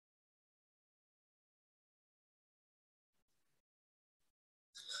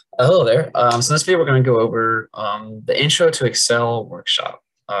Hello there. So in this video, we're going to go over the Intro to Excel workshop.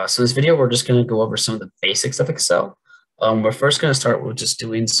 So this video, we're just going to go over some of the basics of Excel. We're first going to start with just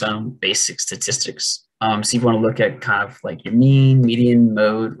doing some basic statistics. So you want to look at kind of like your mean, median,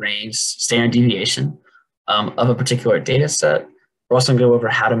 mode, range, standard deviation of a particular data set. We're also going to go over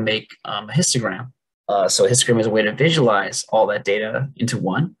how to make a histogram. So a histogram is a way to visualize all that data into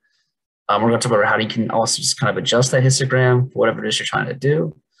one. We're going to talk about how you can also just kind of adjust that histogram for whatever it is you're trying to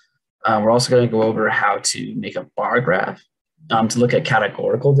do. We're also going to go over how to make a bar graph to look at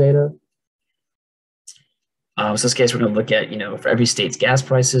categorical data. So in this case, we're going to look at, for every state's gas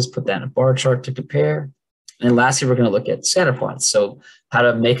prices, put that in a bar chart to compare. And then lastly, we're going to look at scatterplots. So how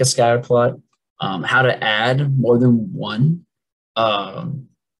to make a scatterplot, how to add more than one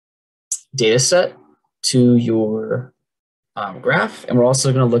data set to your graph. And we're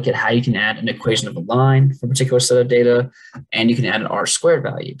also going to look at how you can add an equation of a line for a particular set of data. And you can add an R-squared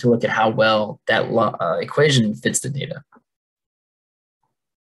value to look at how well that equation fits the data.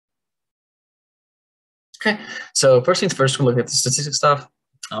 Okay, so first things first, we'll look at the statistics stuff.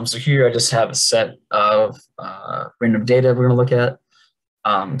 So here I just have a set of random data we're going to look at.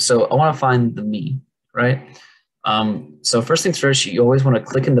 So I want to find the mean, right? So first things first, you always want to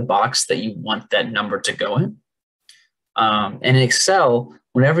click in the box that you want that number to go in. And in Excel,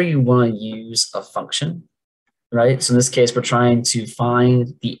 whenever you want to use a function, right? So in this case, we're trying to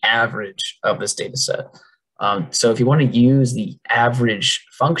find the average of this data set. So if you want to use the average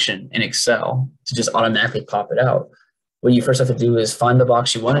function in Excel to just automatically pop it out, what you first have to do is find the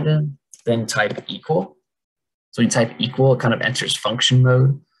box you want it in, then type equal. So when you type equal, it kind of enters function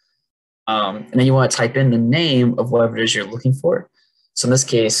mode. And then you want to type in the name of whatever it is you're looking for. So in this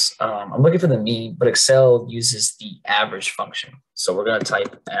case, I'm looking for the mean, but Excel uses the average function. So we're going to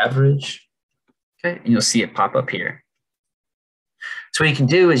type average, okay, and you'll see it pop up here. So what you can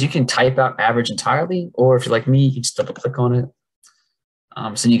do is you can type out average entirely, or if you're like me, you can just double click on it.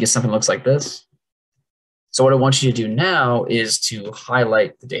 So you get something that looks like this. So what I want you to do now is to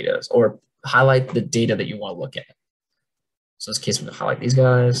highlight the data, or highlight the data that you want to look at. So in this case, I'm going to highlight these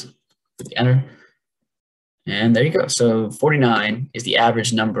guys, click enter. And there you go. So 49 is the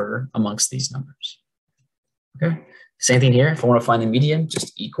average number amongst these numbers. Okay. Same thing here. If I want to find the median,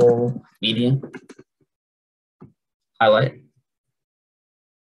 just equal median, highlight,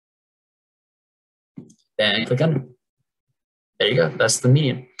 then click enter. There you go. That's the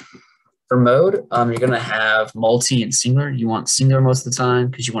median. For mode, you're going to have multi and singular. You want singular most of the time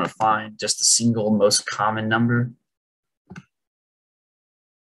because you want to find just the single most common number.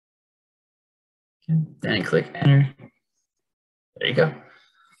 Then click enter. There you go.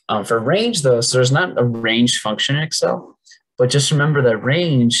 For range though, so there's not a range function in Excel, but just remember that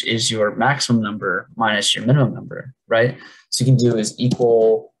range is your maximum number minus your minimum number, right? So you can do is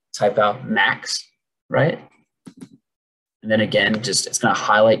equal, type out max, right? And then again, it's going to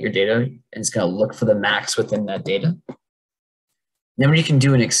highlight your data and it's going to look for the max within that data. Then what you can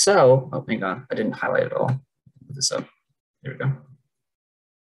do in Excel, oh, hang on, I didn't highlight it all. Put this up. There we go.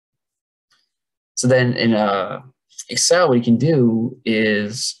 So then in Excel, what you can do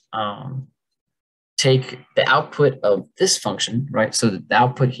is take the output of this function, right? So the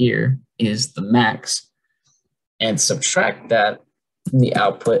output here is the max, and subtract that from the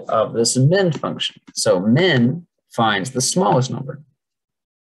output of this min function. So min finds the smallest number,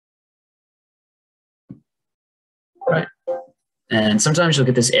 right? And sometimes you'll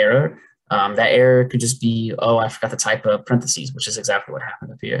get this error. That error could just be, oh, I forgot to type a parentheses, which is exactly what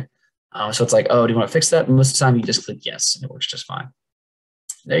happened up here. So it's like, oh, do you want to fix that? And most of the time you just click yes, and it works just fine.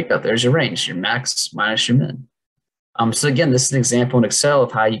 There you go. There's your range, your max minus your min. So again, this is an example in Excel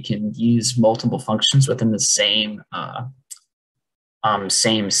of how you can use multiple functions within the same cell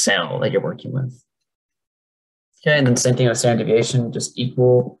that you're working with. Okay, and then same thing with standard deviation, just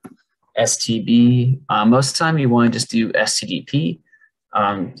equal STB. Most of the time you want to just do STDP.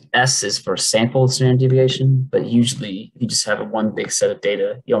 S is for sample standard deviation, but usually if you just have a one big set of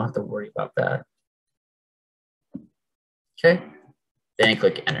data, you don't have to worry about that. Okay, then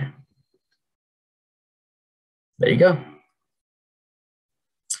click enter. There you go.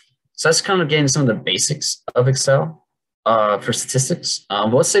 So that's kind of getting some of the basics of Excel for statistics.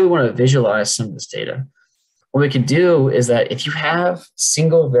 But let's say we want to visualize some of this data. What we could do is that if you have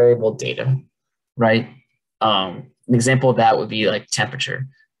single variable data, right? An example of that would be like temperature.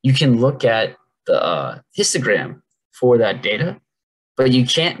 You can look at the histogram for that data, but you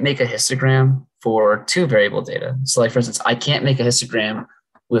can't make a histogram for two variable data. So like, for instance, I can't make a histogram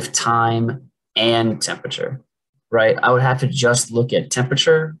with time and temperature, right? I would have to just look at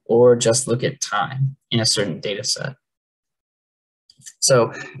temperature or just look at time in a certain data set.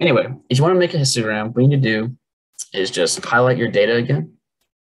 So anyway, if you want to make a histogram, what you need to do is just highlight your data again,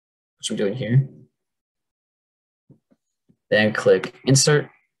 which I'm doing here. Then click Insert.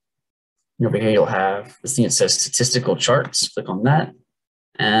 And over here, you'll have this thing that says Statistical Charts. Click on that,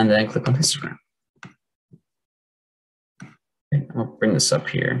 and then click on Histogram. Okay, I'll bring this up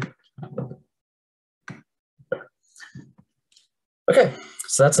here. Okay,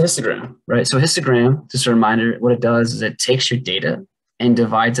 so that's a histogram, right? So a histogram, just a reminder, what it does is it takes your data and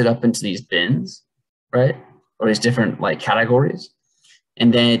divides it up into these bins, right? Or these different like categories.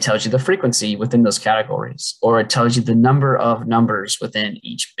 And then it tells you the frequency within those categories, or it tells you the number of numbers within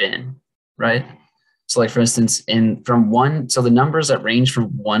each bin, right? So like for instance, so the numbers that range from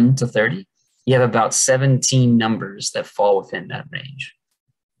 1 to 30, you have about 17 numbers that fall within that range.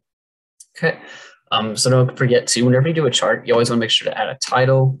 Okay. So don't forget to, whenever you do a chart, you always want to make sure to add a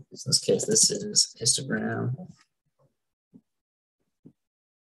title. In this case, this is histogram.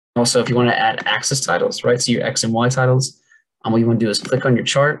 Also, if you want to add axis titles, right? So your X and Y titles, what you want to do is click on your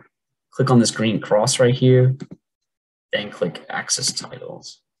chart, click on this green cross right here, then click axis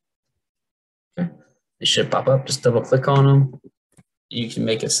titles. Okay. They should pop up. Just double click on them. You can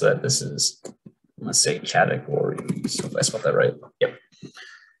make it so that this is, I'm going to say categories. If I spelled that right. Yep.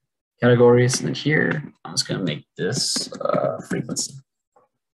 Categories, and then here, I'm just going to make this frequency.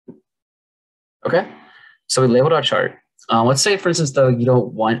 Okay, so we labeled our chart. Let's say, for instance, though, you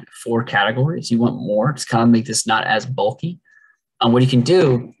don't want 4 categories, you want more to kind of make this not as bulky. What you can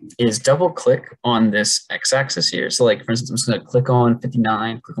do is double click on this x-axis here. So like, for instance, I'm just going to click on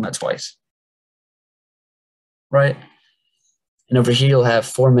 59, click on that twice. Right? And over here, you'll have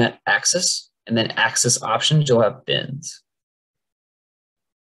format axis, and then axis options, you'll have bins.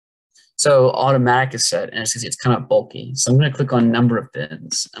 So automatic is set, and it's kind of bulky. So I'm going to click on number of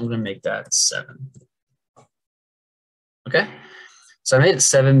bins. I'm going to make that 7. Okay, so I made it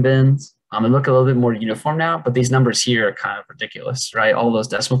 7 bins. It look a little bit more uniform now, but these numbers here are kind of ridiculous, right? All those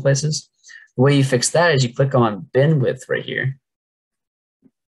decimal places. The way you fix that is you click on bin width right here.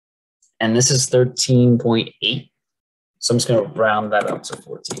 And this is 13.8. So I'm just going to round that up to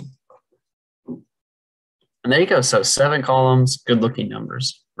 14. And there you go. So 7 columns, good looking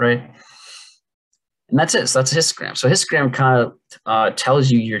numbers, right? And that's it. So that's a histogram. So a histogram kind of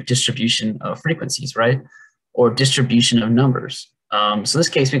tells you your distribution of frequencies, right? Or distribution of numbers. So in this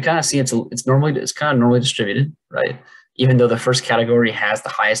case, we kind of see it's kind of normally distributed, right? Even though the first category has the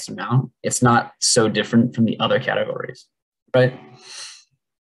highest amount, it's not so different from the other categories, right?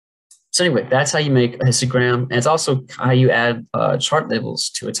 So anyway, that's how you make a histogram. And it's also how you add chart labels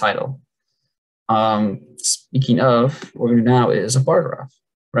to a title. Speaking of, what we're going to do now is a bar graph,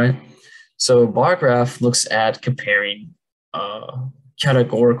 right? So a bar graph looks at comparing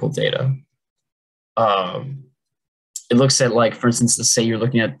categorical data. It looks at, like, for instance, let's say you're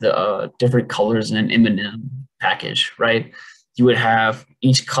looking at the different colors in an M&M package, right? You would have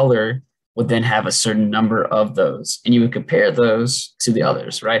each color would then have a certain number of those, and you would compare those to the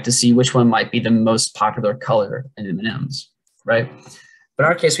others, right? To see which one might be the most popular color in M&Ms, right? But in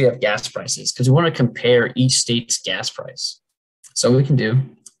our case, we have gas prices because we want to compare each state's gas price. So what we can do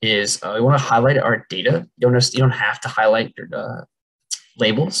is we want to highlight our data. You don't have to highlight your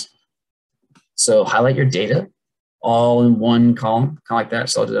labels. So highlight your data all in one column, kind of like that.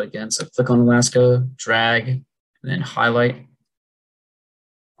 So I'll do that again. So click on Alaska, drag, and then highlight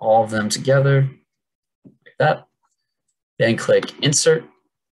all of them together like that. Then click Insert,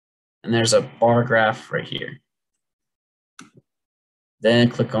 and there's a bar graph right here. Then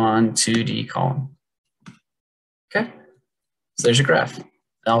click on 2D column. Okay, so there's your graph.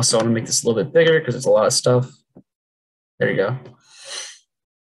 I also want to make this a little bit bigger because it's a lot of stuff. There you go.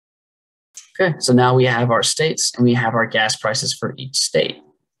 Okay, so now we have our states and we have our gas prices for each state,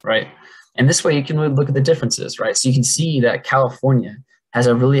 right? And this way you can really look at the differences, right? So you can see that California has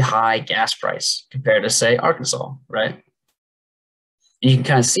a really high gas price compared to, say, Arkansas, right? And you can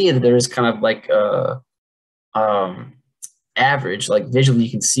kind of see that there is kind of like a average, like visually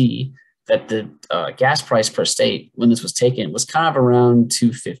you can see that the gas price per state when this was taken was kind of around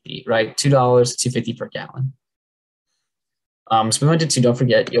 $2.50, right? $2 to $2.50 per gallon. So we went to, don't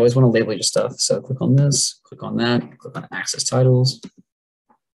forget, you always want to label your stuff. So click on this, click on that, click on access titles.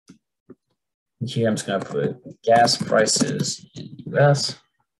 And here I'm just going to put gas prices in US.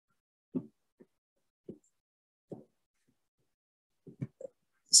 It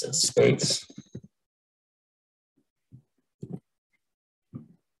says states.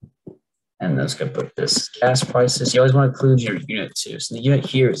 And then it's going to put this gas prices. You always want to include your unit too. So the unit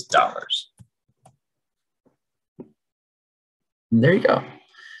here is dollars. And there you go.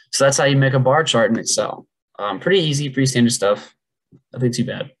 So that's how you make a bar chart in Excel. Pretty easy, pretty standard stuff. Nothing too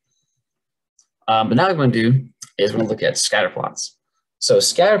bad. But now what we're going to do is we're going to look at scatter plots. So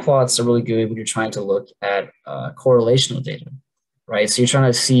scatter plots are really good when you're trying to look at correlational data, right? So you're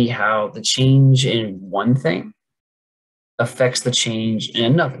trying to see how the change in one thing affects the change in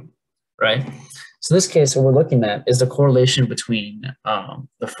another, right? So in this case, what we're looking at is the correlation between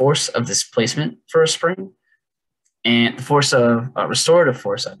the force of displacement for a spring and the force of restorative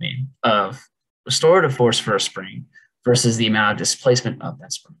force, of restorative force for a spring versus the amount of displacement of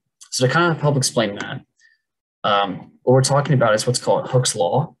that spring. So to kind of help explain that, what we're talking about is what's called Hooke's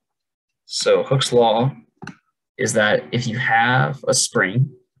law. So Hooke's law is that if you have a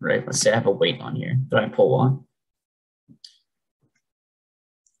spring, right? Let's say I have a weight on here that I pull on.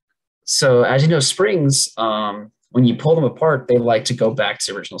 So as you know, springs, when you pull them apart, they like to go back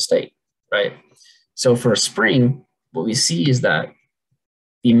to the original state, right? So for a spring, what we see is that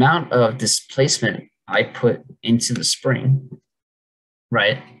the amount of displacement I put into the spring,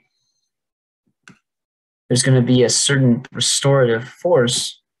 right? There's going to be a certain restorative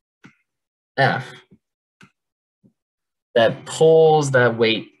force, F, that pulls that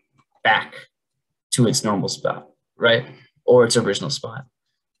weight back to its normal spot, right? Or its original spot.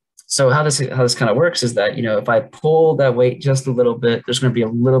 So how this kind of works is that, you know, if I pull that weight just a little bit, there's going to be a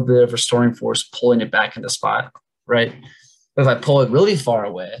little bit of restoring force pulling it back into spot, right? But if I pull it really far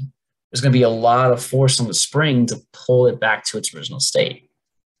away, there's going to be a lot of force on the spring to pull it back to its original state,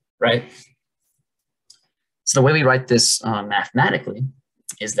 right? So the way we write this mathematically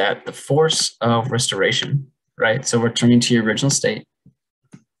is that the force of restoration, right? So returning to your original state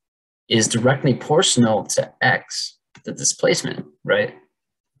is directly proportional to x, the displacement, right?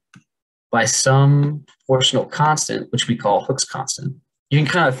 By some proportional constant, which we call Hooke's constant. You can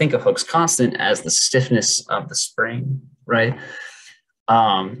kind of think of Hooke's constant as the stiffness of the spring, right?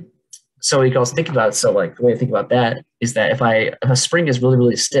 So you can also think about it. So like the way I think about that is that if a spring is really,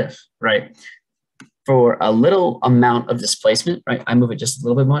 really stiff, right? For a little amount of displacement, right? I move it just a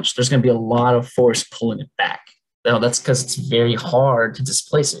little bit much, there's going to be a lot of force pulling it back. Now that's because it's very hard to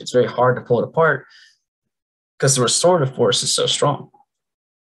displace it. It's very hard to pull it apart because the restorative force is so strong,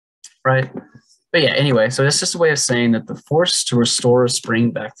 right? But yeah, anyway, so that's just a way of saying that the force to restore a spring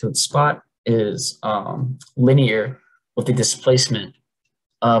back to its spot is linear with the displacement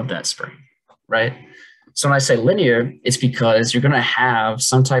of that spring, right? So when I say linear, it's because you're going to have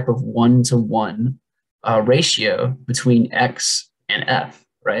some type of one-to-one ratio between x and f,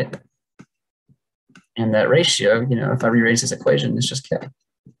 right? And that ratio, you know, if I rearrange this equation, it's just k,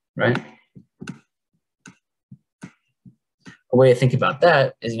 right? A way to think about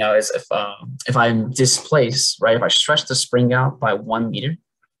that is, you know, is if I'm displaced, right? If I stretch the spring out by 1 meter,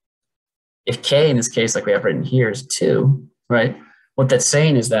 if k in this case, like we have written here, is 2, right? What that's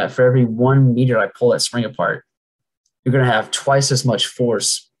saying is that for every 1 meter I pull that spring apart, you're going to have twice as much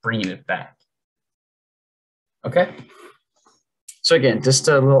force bringing it back. Okay. So again, just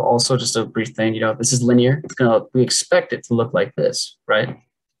a brief thing. You know, this is linear. We expect it to look like this, right?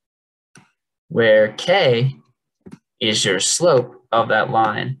 Where k is your slope of that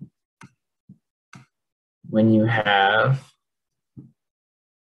line when you have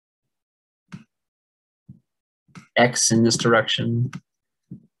x in this direction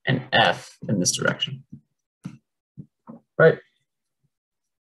and f in this direction, right?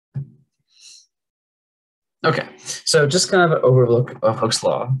 Okay, so just kind of an overlook of Hooke's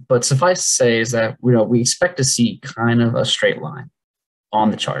law, but suffice to say is that, you know, we expect to see kind of a straight line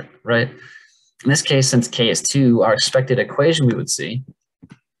on the chart, right? In this case, since k is 2, our expected equation we would see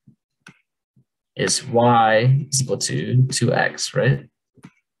is y is equal to 2x, right?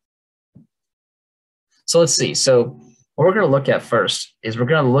 So let's see. So what we're going to look at first is we're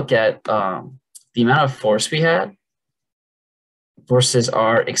going to look at the amount of force we had versus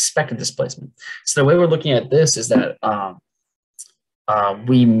our expected displacement. So the way we're looking at this is that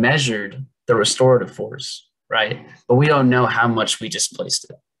we measured the restorative force, right? But we don't know how much we displaced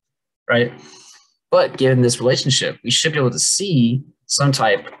it, right? But given this relationship, we should be able to see some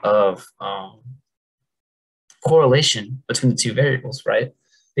type of correlation between the two variables, right?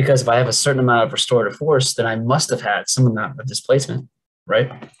 Because if I have a certain amount of restorative force, then I must have had some amount of displacement,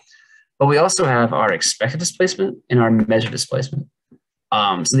 right? But we also have our expected displacement and our measured displacement.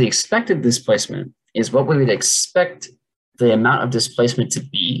 So the expected displacement is what we would expect the amount of displacement to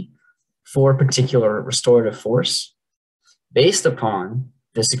be for a particular restorative force based upon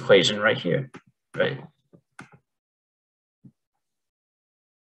this equation right here, right?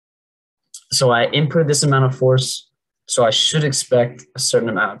 So I input this amount of force, so I should expect a certain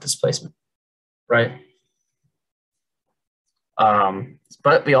amount of displacement, right?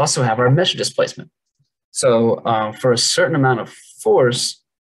 But we also have our measured displacement. So for a certain amount of force,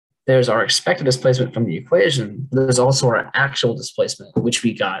 there's our expected displacement from the equation. There's also our actual displacement, which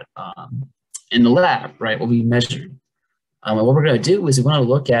we got in the lab, right? What we measured. And what we're going to do is we want to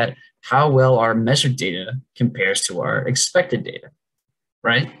look at how well our measured data compares to our expected data,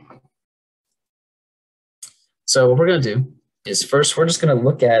 right? So what we're going to do is first, we're just going to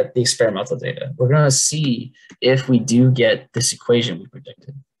look at the experimental data. We're going to see if we do get this equation we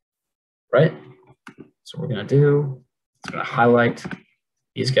predicted, right? So what we're going to do, I'm going to highlight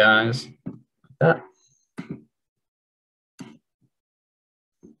these guys like that.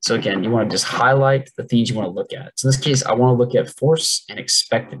 So again, you want to just highlight the things you want to look at. So in this case, I want to look at force and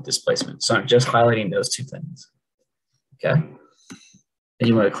expected displacement. So I'm just highlighting those two things, okay? Then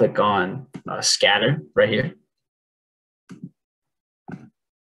you want to click on scatter right here.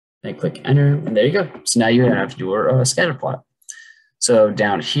 And click enter, and there you go. So now you have your scatter plot. So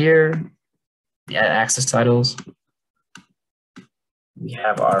down here, yeah, axis titles, we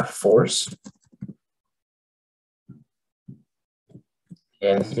have our force.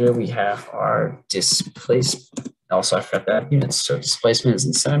 And here we have our displacement. Also, I forgot that units. So displacement is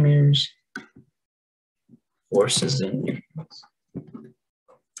in centimeters, force is in newtons.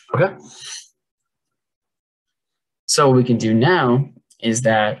 Okay. So what we can do now is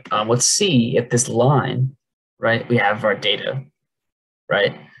that let's see if this line, right, we have our data,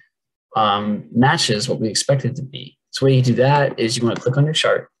 right, matches what we expect it to be. So the way you do that is you want to click on your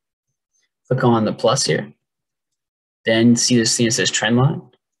chart, click on the plus here, then see this thing that says trend line.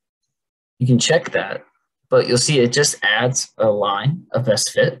 You can check that, but you'll see it just adds a line of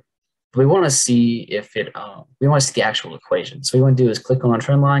best fit. But we want to see if it, we want to see the actual equation. So what we want to do is click on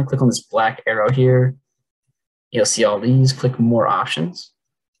trend line, click on this black arrow here. You'll see all these, click more options.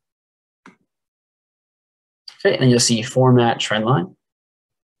 Okay, and then you'll see format trend line.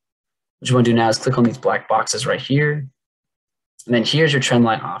 What you want to do now is click on these black boxes right here. And then here's your trend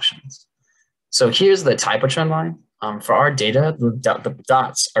line options. So here's the type of trend line. For our data, the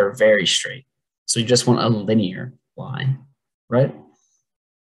dots are very straight. So you just want a linear line, right?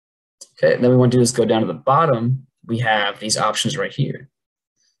 Okay, then we want to do is go down to the bottom. We have these options right here.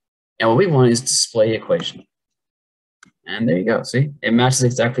 And what we want is display equation. And there you go, see? It matches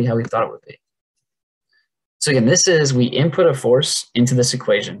exactly how we thought it would be. So again, this is, we input a force into this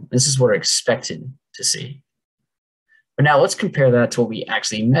equation. This is what we're expected to see. But now let's compare that to what we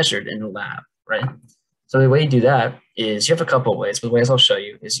actually measured in the lab, right? So the way you do that is you have a couple of ways, but the ways I'll show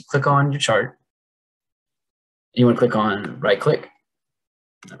you is you click on your chart. You want to click on right click,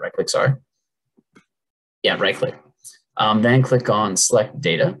 sorry. Yeah, right click. Then click on select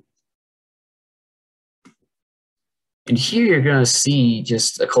data. And here you're going to see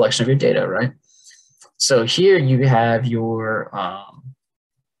just a collection of your data, right? So here you have your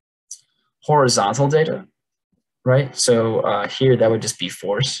horizontal data, right? So here that would just be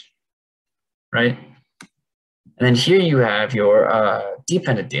force, right? And then here you have your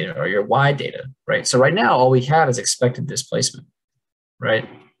dependent data or your Y data, right? So right now all we have is expected displacement, right?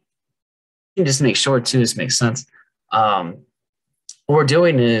 You can just make sure too, this makes sense. What we're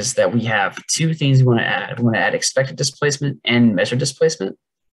doing is that we have two things we want to add. We want to add expected displacement and measured displacement.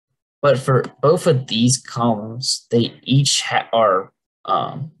 But for both of these columns, they each are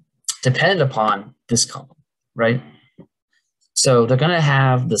dependent upon this column, right? So they're going to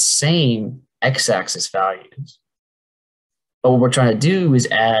have the same x-axis values. But what we're trying to do is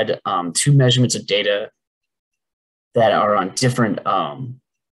add two measurements of data that are on different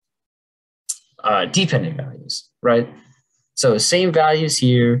dependent values, right? So same values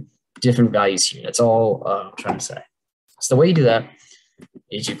here, different values here. That's all I'm trying to say. So the way you do that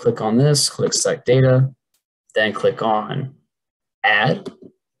is you click on this, click select data, then click on add.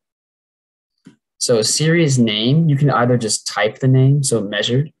 So series name, you can either just type the name, so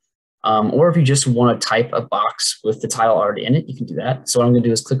measured, or if you just want to type a box with the title already in it, you can do that. So what I'm going to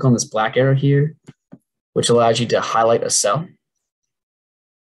do is click on this black arrow here, which allows you to highlight a cell.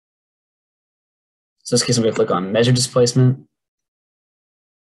 So in this case, I'm going to click on measure displacement.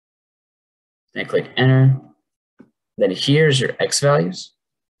 Then click enter. Then here's your X values.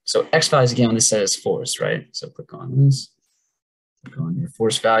 So X values, again, this says force, right? So click on this, click on your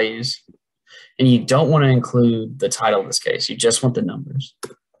force values. And you don't want to include the title in this case. You just want the numbers.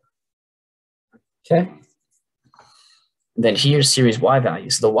 Okay. And then here's series Y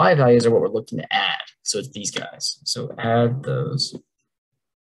values. So the Y values are what we're looking to add. So it's these guys. So add those.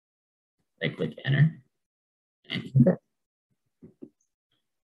 Then click enter. And okay.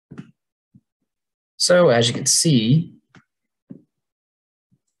 So as you can see,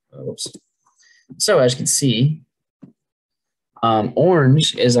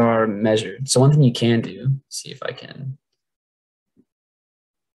 orange is our measured. So one thing you can do, see if I can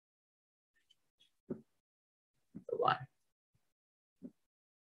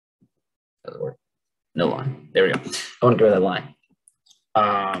Doesn't work. No line. There we go. I want to go to that line.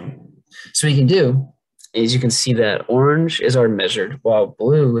 So what you can do is you can see that orange is our measured, while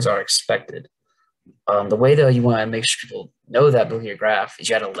blue is our expected. The way that you want to make sure people know that with your graph is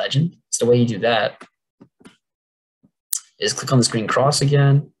you add a legend. So the way you do that is click on this green cross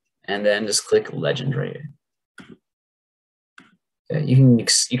again, and then just click legend right here. Okay, you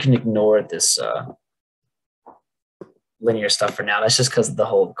can ignore this linear stuff for now. That's just because of the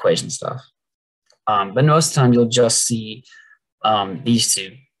whole equation stuff. But most of the time, you'll just see these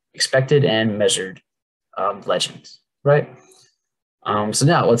two, expected and measured legends, right? So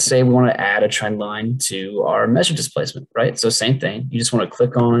now let's say we want to add a trend line to our measured displacement, right? So same thing. You just want to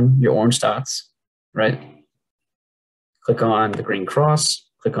click on your orange dots, right? Click on the green cross,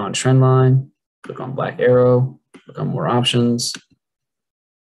 click on trend line, click on black arrow, click on more options,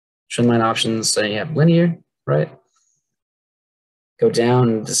 trend line options. So you have linear, right? Go down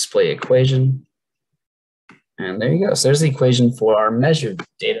and display equation. And there you go. So there's the equation for our measured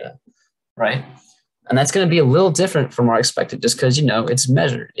data, right? And that's going to be a little different from our expected just because, you know, it's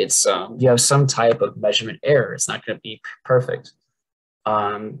measured. It's you have some type of measurement error. It's not going to be perfect.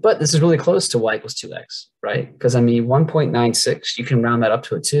 But this is really close to y equals 2x, right? Because, I mean, 1.96, you can round that up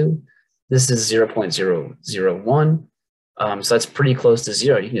to a 2. This is 0.001. So that's pretty close to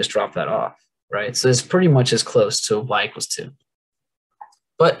 0. You can just drop that off, right? So it's pretty much as close to y equals 2.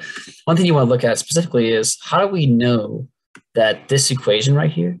 But one thing you want to look at specifically is how do we know that this equation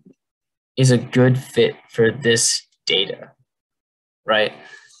right here is a good fit for this data, right?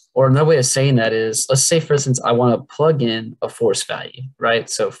 Or another way of saying that is, let's say, for instance, I want to plug in a force value, right?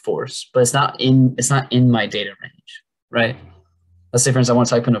 So force, but it's not in my data range, right? Let's say, for instance, I want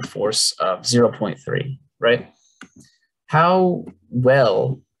to type in a force of 0.3, right? How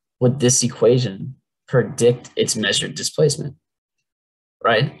well would this equation predict its measured displacement,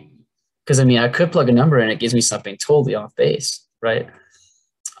 right? Because, I mean, I could plug a number in, it gives me something totally off base, right?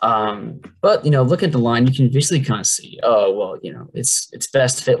 But, you know, look at the line, you can visually kind of see, oh, well, you know, it's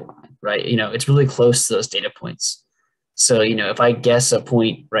best fit line, right? You know, it's really close to those data points. So, you know, if I guess a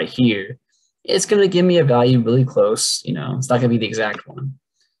point right here, it's going to give me a value really close, you know, it's not going to be the exact one.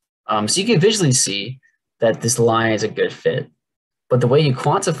 So you can visually see that this line is a good fit. But the way you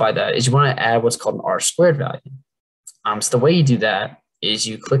quantify that is you want to add what's called an R-squared value. So the way you do that is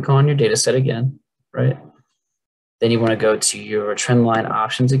you click on your data set again, right? Then you want to go to your trend line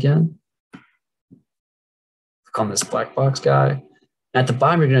options again. Click on this black box guy. And at the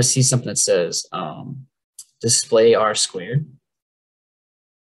bottom, you're going to see something that says display R squared.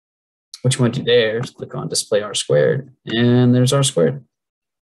 What you want to do there is click on display R squared, and there's R squared.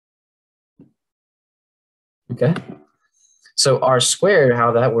 Okay. So R squared,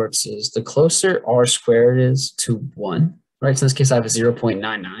 how that works is the closer R squared is to 1, right? So in this case, I have a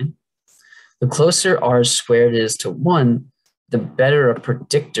 0.99. The closer R squared is to 1, the better a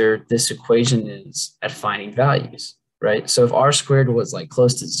predictor this equation is at finding values, right? So if R squared was like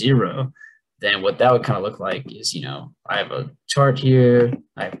close to 0, then what that would kind of look like is, you know, I have a chart here,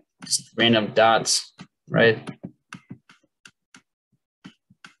 I have just random dots, right?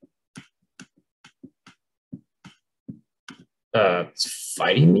 It's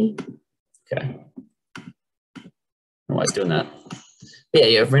fighting me? Okay. I don't know why it's doing that. Yeah,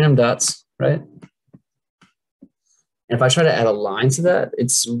 you have random dots, right? And if I try to add a line to that,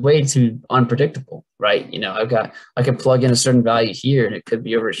 it's way too unpredictable, right? You know, I could plug in a certain value here and it could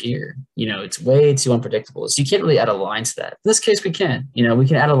be over here. You know, it's way too unpredictable. So you can't really add a line to that. In this case, we can. You know, we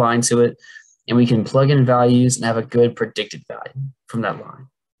can add a line to it and we can plug in values and have a good predicted value from that line.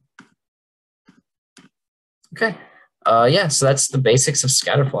 Okay. Yeah, so that's the basics of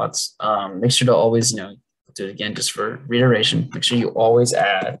scatter plots. Make sure to always, you know, do it again just for reiteration. Make sure you always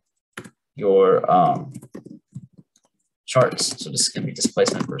add your charts. So this is going to be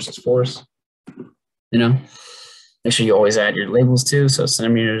displacement versus force. You know, make sure you always add your labels too. So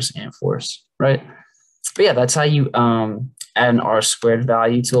centimeters and force, right? But yeah, that's how you add an R squared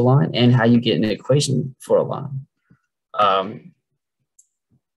value to a line and how you get an equation for a line.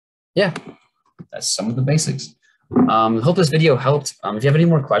 Yeah, that's some of the basics. Hope this video helped. If you have any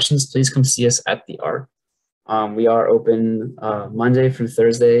more questions, please come see us at the ARC. We are open Monday through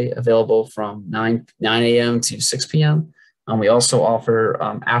Thursday, available from 9 a.m. to 6 p.m. We also offer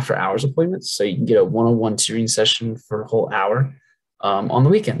after hours appointments, so you can get a one-on-one tutoring session for a whole hour on the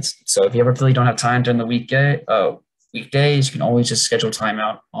weekends. So if you ever feel you don't have time during the weekdays, you can always just schedule time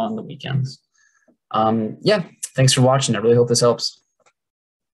out on the weekends. Yeah, thanks for watching. I really hope this helps.